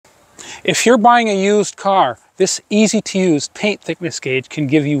If you're buying a used car, this easy-to-use paint thickness gauge can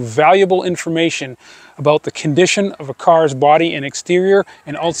give you valuable information about the condition of a car's body and exterior,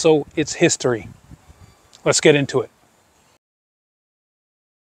 and also its history. Let's get into it.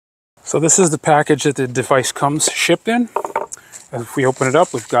 So this is the package that the device comes shipped in. If we open it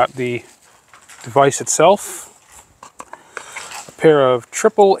up, we've got the device itself, a pair of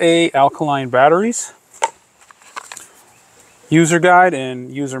AAA alkaline batteries, user guide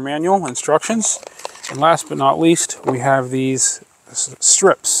and user manual instructions, and last but not least, we have these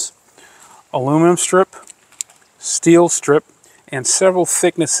strips: aluminum strip, steel strip, and several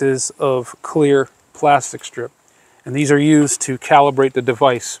thicknesses of clear plastic strip. And these are used to calibrate the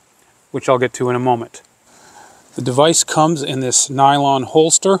device, which I'll get to in a moment. The device comes in this nylon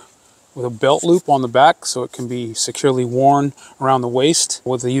holster with a belt loop on the back, so it can be securely worn around the waist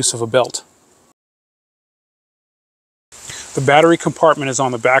with the use of a belt. The battery compartment is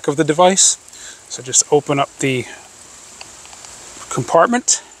on the back of the device, so just open up the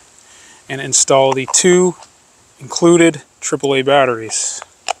compartment and install the two included AAA batteries.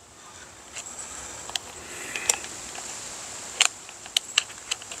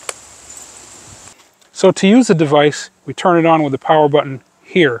 So to use the device, we turn it on with the power button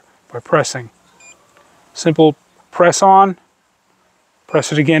here by pressing. Simple press on,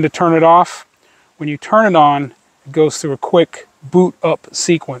 press it again to turn it off. When you turn it on, it goes through a quick boot up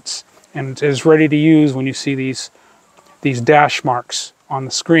sequence and is ready to use when you see these dash marks on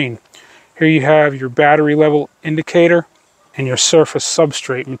the screen. Here you have your battery level indicator and your surface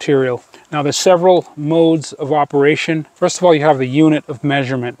substrate material. Now there's several modes of operation. First of all, you have the unit of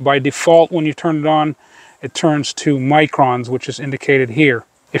measurement. By default, when you turn it on, it turns to microns, which is indicated here.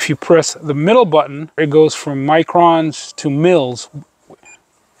 If you press the middle button, it goes from microns to mils.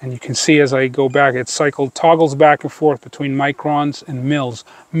 And you can see as I go back, it toggles back and forth between microns and mils.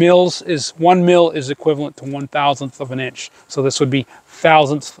 1 mil is equivalent to 1/1000th of an inch. So this would be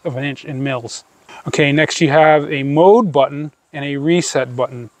thousandths of an inch in mils. Okay, next you have a mode button and a reset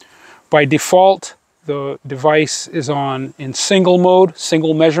button. By default, the device is in single mode,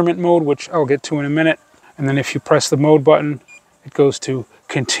 single measurement mode, which I'll get to in a minute. And then if you press the mode button, it goes to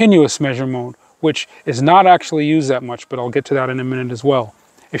continuous measure mode, which is not actually used that much, but I'll get to that in a minute as well.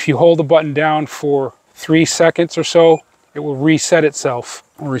 If you hold the button down for 3 seconds or so, it will reset itself.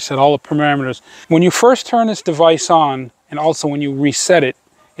 It will reset all the parameters. When you first turn this device on, and also when you reset it,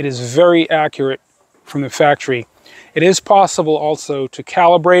 it is very accurate from the factory. It is possible also to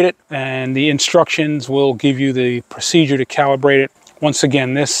calibrate it, and the instructions will give you the procedure to calibrate it. Once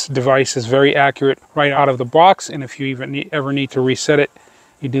again, this device is very accurate right out of the box, and if you even ever need to reset it,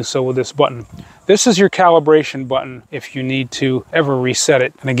 you do so with this button. This is your calibration button if you need to ever reset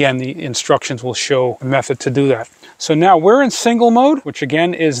it. And again, the instructions will show a method to do that. So now we're in single mode, which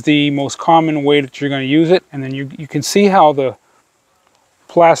again is the most common way that you're going to use it. And then you can see how the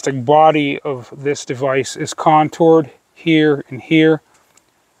plastic body of this device is contoured here and here.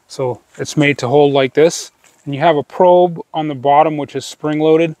 So it's made to hold like this. And you have a probe on the bottom, which is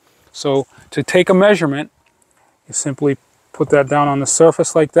spring-loaded. So to take a measurement, you simply put that down on the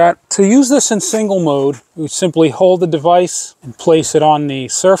surface like that. To use this in single mode, you simply hold the device and place it on the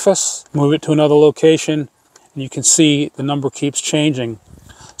surface, move it to another location, and you can see the number keeps changing.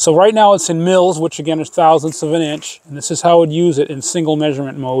 So right now it's in mils, which again is thousandths of an inch, and this is how I would use it in single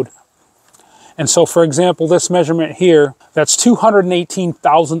measurement mode. And so for example, this measurement here, that's 218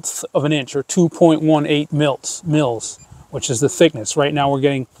 thousandths of an inch, or 2.18 mils, which is the thickness. Right now we're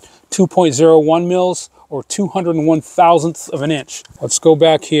getting 2.01 mils, or 201 thousandths of an inch. Let's go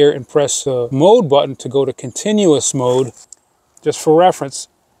back here and press the mode button to go to continuous mode. Just for reference,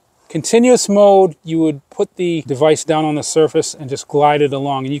 continuous mode, you would put the device down on the surface and just glide it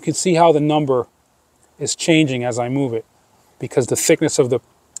along. And you can see how the number is changing as I move it, because the thickness of the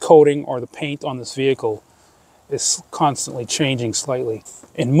coating or the paint on this vehicle is constantly changing slightly.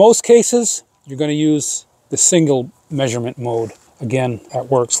 In most cases, you're going to use the single measurement mode. Again, that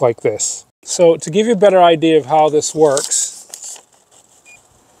works like this. So to give you a better idea of how this works,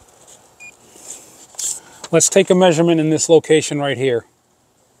 let's take a measurement in this location right here.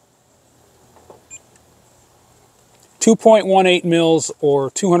 2.18 mils,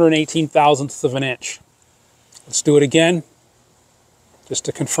 or 218 thousandths of an inch. Let's do it again, just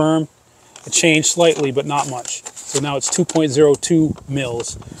to confirm. It changed slightly, but not much. So now it's 2.02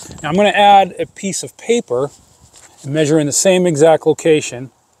 mils. Now I'm going to add a piece of paper and measure in the same exact location.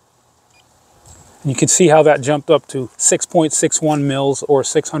 You can see how that jumped up to 6.61 mils, or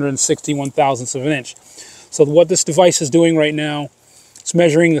 661 thousandths of an inch. So what this device is doing right now, it's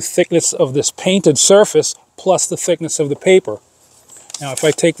measuring the thickness of this painted surface plus the thickness of the paper. Now if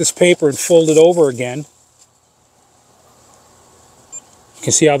I take this paper and fold it over again, you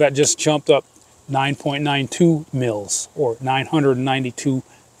can see how that just jumped up 9.92 mils, or 992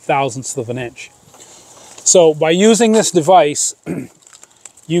 thousandths of an inch. So by using this device,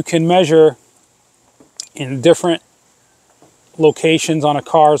 you can measure in different locations on a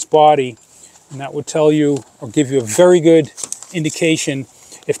car's body, and that would tell you or give you a very good indication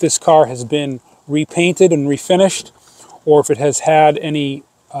if this car has been repainted and refinished, or if it has had any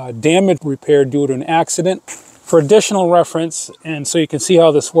damage repaired due to an accident. For additional reference, and so you can see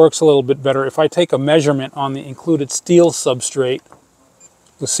how this works a little bit better, if I take a measurement on the included steel substrate,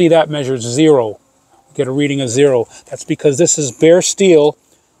 you'll see that measures 0. Get a reading of 0. That's because this is bare steel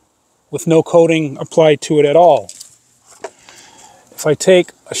with no coating applied to it at all. If I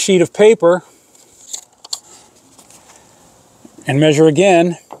take a sheet of paper and measure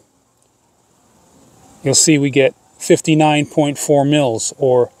again, you'll see we get 59.4 mils,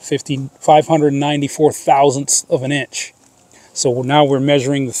 or 594 thousandths of an inch. So now we're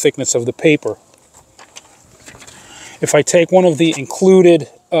measuring the thickness of the paper. If I take one of the included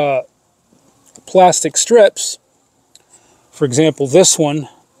plastic strips, for example this one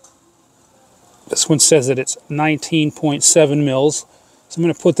says that it's 19.7 mils, so I'm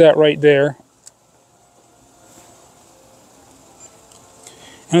going to put that right there.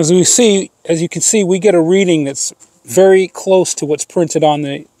 And as you can see, we get a reading that's very close to what's printed on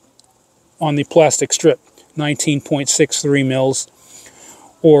the plastic strip, 19.63 mils,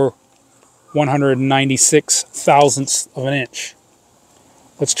 or 196 thousandths of an inch.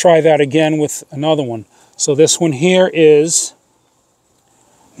 Let's try that again with another one. So this one here is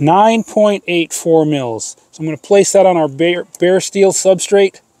 9.84 mils. So I'm going to place that on our bare steel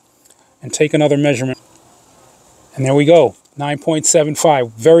substrate and take another measurement. And there we go,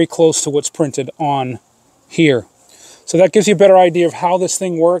 9.75, very close to what's printed on here. So that gives you a better idea of how this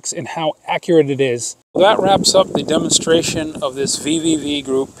thing works and how accurate it is. That wraps up the demonstration of this VVV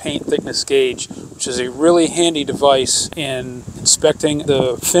group paint thickness gauge, which is a really handy device in inspecting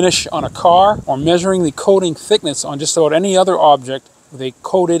the finish on a car or measuring the coating thickness on just about any other object with a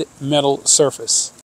coated metal surface.